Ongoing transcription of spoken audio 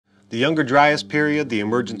The Younger Dryas period, the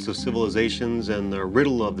emergence of civilizations, and the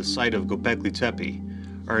riddle of the site of Göbekli Tepe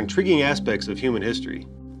are intriguing aspects of human history.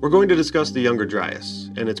 We're going to discuss the Younger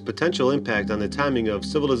Dryas and its potential impact on the timing of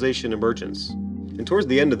civilization emergence. And towards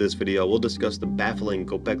the end of this video, we'll discuss the baffling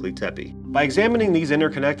Göbekli Tepe. By examining these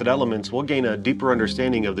interconnected elements, we'll gain a deeper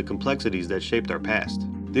understanding of the complexities that shaped our past.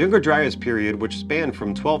 The Younger Dryas period, which spanned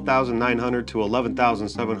from 12,900 to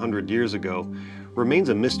 11,700 years ago, remains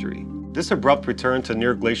a mystery. This abrupt return to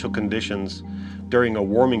near glacial conditions during a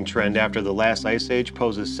warming trend after the last ice age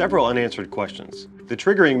poses several unanswered questions. The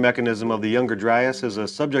triggering mechanism of the Younger Dryas is a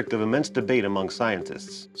subject of immense debate among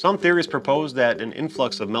scientists. Some theories propose that an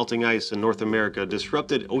influx of melting ice in North America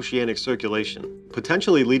disrupted oceanic circulation,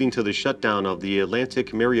 potentially leading to the shutdown of the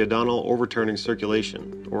Atlantic Meridional Overturning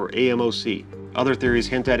Circulation, or AMOC. Other theories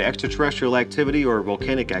hint at extraterrestrial activity or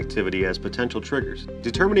volcanic activity as potential triggers.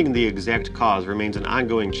 Determining the exact cause remains an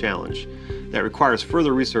ongoing challenge that requires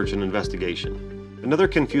further research and investigation. Another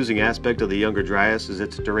confusing aspect of the Younger Dryas is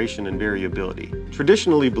its duration and variability.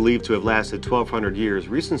 Traditionally believed to have lasted 1,200 years,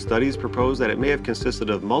 recent studies propose that it may have consisted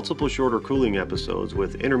of multiple shorter cooling episodes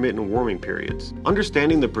with intermittent warming periods.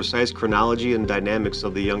 Understanding the precise chronology and dynamics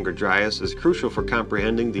of the Younger Dryas is crucial for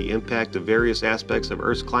comprehending the impact of various aspects of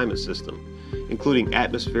Earth's climate system, including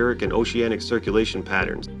atmospheric and oceanic circulation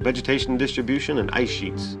patterns, vegetation distribution, and ice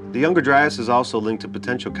sheets. The Younger Dryas is also linked to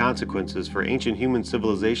potential consequences for ancient human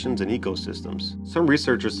civilizations and ecosystems. Some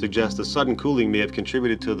researchers suggest the sudden cooling may have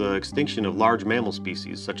contributed to the extinction of large mammal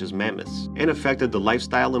species, such as mammoths, and affected the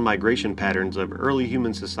lifestyle and migration patterns of early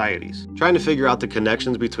human societies. Trying to figure out the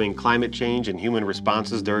connections between climate change and human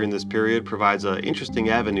responses during this period provides an interesting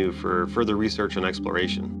avenue for further research and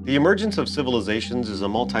exploration. The emergence of civilizations is a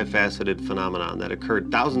multifaceted phenomenon that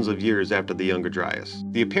occurred thousands of years after the Younger Dryas.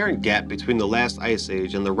 The apparent gap between the last ice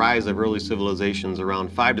age and the rise of early civilizations around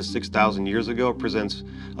 5,000 to 6,000 years ago presents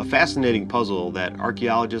a fascinating puzzle that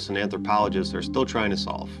archaeologists and anthropologists are still trying to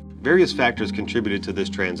solve. Various factors contributed to this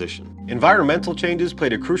transition. Environmental changes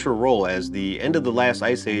played a crucial role as the end of the last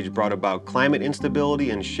ice age brought about climate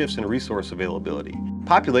instability and shifts in resource availability.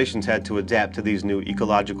 Populations had to adapt to these new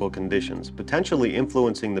ecological conditions, potentially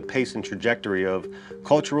influencing the pace and trajectory of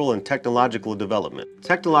cultural and technological development.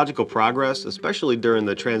 Technological progress, especially during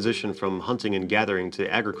the transition from hunting and gathering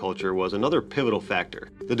to agriculture, was another pivotal factor.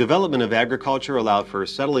 The development of agriculture allowed for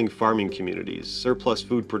settling farming communities, surplus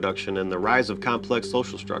food production, and the rise of complex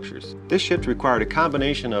social structures. This shift required a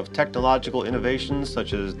combination of technological innovations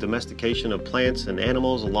such as domestication of plants and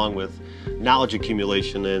animals, along with knowledge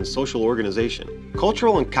accumulation and social organization.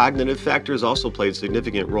 Cultural and cognitive factors also played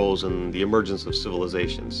significant roles in the emergence of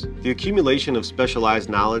civilizations. The accumulation of specialized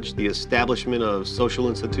knowledge, the establishment of social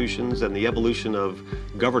institutions, and the evolution of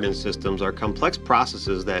governance systems are complex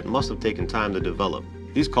processes that must have taken time to develop.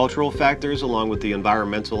 These cultural factors, along with the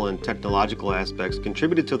environmental and technological aspects,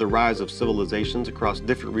 contributed to the rise of civilizations across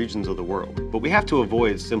different regions of the world. But we have to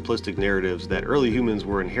avoid simplistic narratives that early humans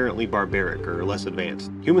were inherently barbaric or less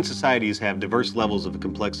advanced. Human societies have diverse levels of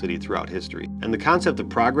complexity throughout history, and the concept of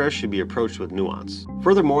progress should be approached with nuance.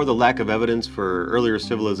 Furthermore, the lack of evidence for earlier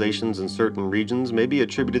civilizations in certain regions may be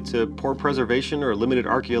attributed to poor preservation or limited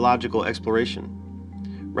archaeological exploration,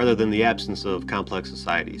 rather than the absence of complex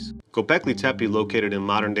societies. Göbekli Tepe, located in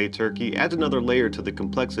modern-day Turkey, adds another layer to the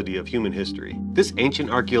complexity of human history. This ancient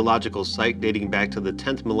archaeological site, dating back to the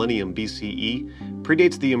 10th millennium BCE,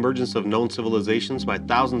 predates the emergence of known civilizations by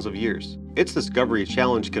thousands of years. Its discovery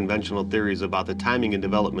challenged conventional theories about the timing and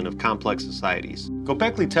development of complex societies.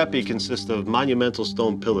 Göbekli Tepe consists of monumental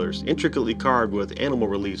stone pillars, intricately carved with animal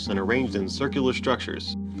reliefs and arranged in circular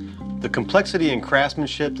structures. The complexity and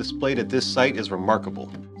craftsmanship displayed at this site is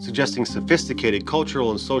remarkable, suggesting sophisticated cultural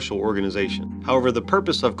and social organization. However, the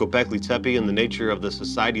purpose of Göbekli Tepe and the nature of the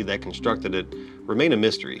society that constructed it remain a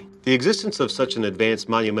mystery. The existence of such an advanced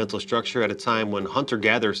monumental structure at a time when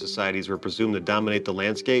hunter-gatherer societies were presumed to dominate the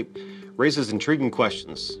landscape raises intriguing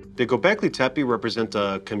questions. Did Göbekli Tepe represent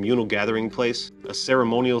a communal gathering place, a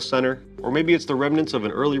ceremonial center, or maybe it's the remnants of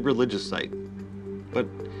an early religious site? But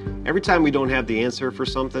every time we don't have the answer for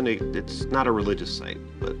something, it's not a religious site,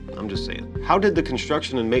 but I'm just saying. How did the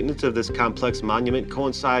construction and maintenance of this complex monument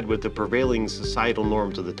coincide with the prevailing societal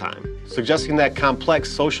norms of the time? Suggesting that complex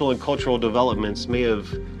social and cultural developments may have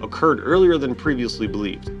occurred earlier than previously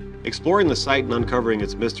believed. Exploring the site and uncovering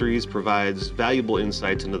its mysteries provides valuable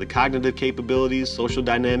insights into the cognitive capabilities, social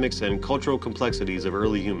dynamics, and cultural complexities of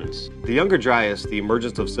early humans. The Younger Dryas, the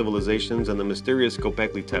emergence of civilizations, and the mysterious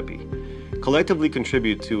Göbekli Tepe collectively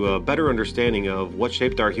contribute to a better understanding of what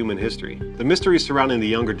shaped our human history. The mysteries surrounding the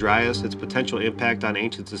Younger Dryas, its potential impact on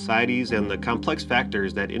ancient societies, and the complex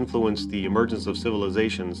factors that influence the emergence of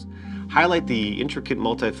civilizations highlight the intricate,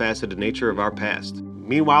 multifaceted nature of our past.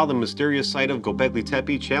 Meanwhile, the mysterious site of Göbekli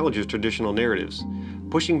Tepe challenges traditional narratives,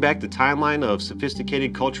 pushing back the timeline of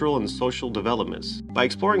sophisticated cultural and social developments. By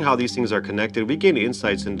exploring how these things are connected, we gain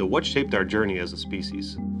insights into what shaped our journey as a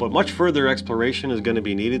species. But much further exploration is going to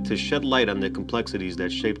be needed to shed light on the complexities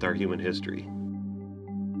that shaped our human history.